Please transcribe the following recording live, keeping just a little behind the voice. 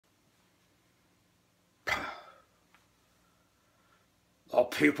The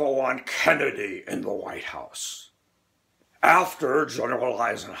people want Kennedy in the White House. After General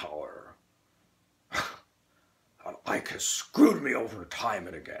Eisenhower. Ike has screwed me over time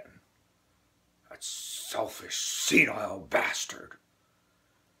and again. That selfish, senile bastard.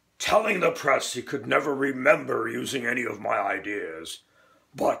 Telling the press he could never remember using any of my ideas.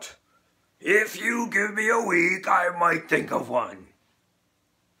 But if you give me a week, I might think of one.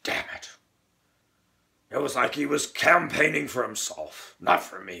 Damn it. It was like he was campaigning for himself, not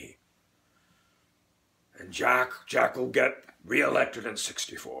for me. And Jack will get re-elected in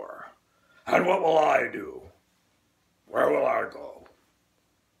 '64. And what will I do? Where will I go?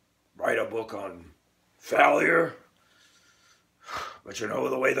 Write a book on failure? But you know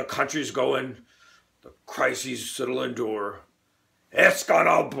the way the country's going, the crises it'll endure, it's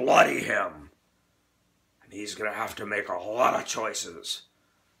gonna bloody him. And he's gonna have to make a lot of choices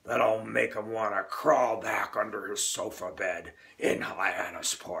that'll make him want to crawl back under his sofa bed in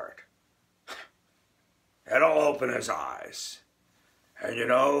Hyannisport. It'll open his eyes. And you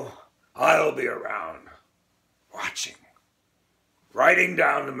know, I'll be around, watching, writing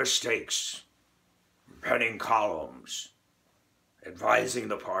down the mistakes, penning columns, advising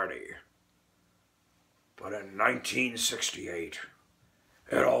the party. But in 1968,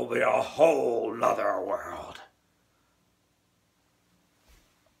 it'll be a whole nother world.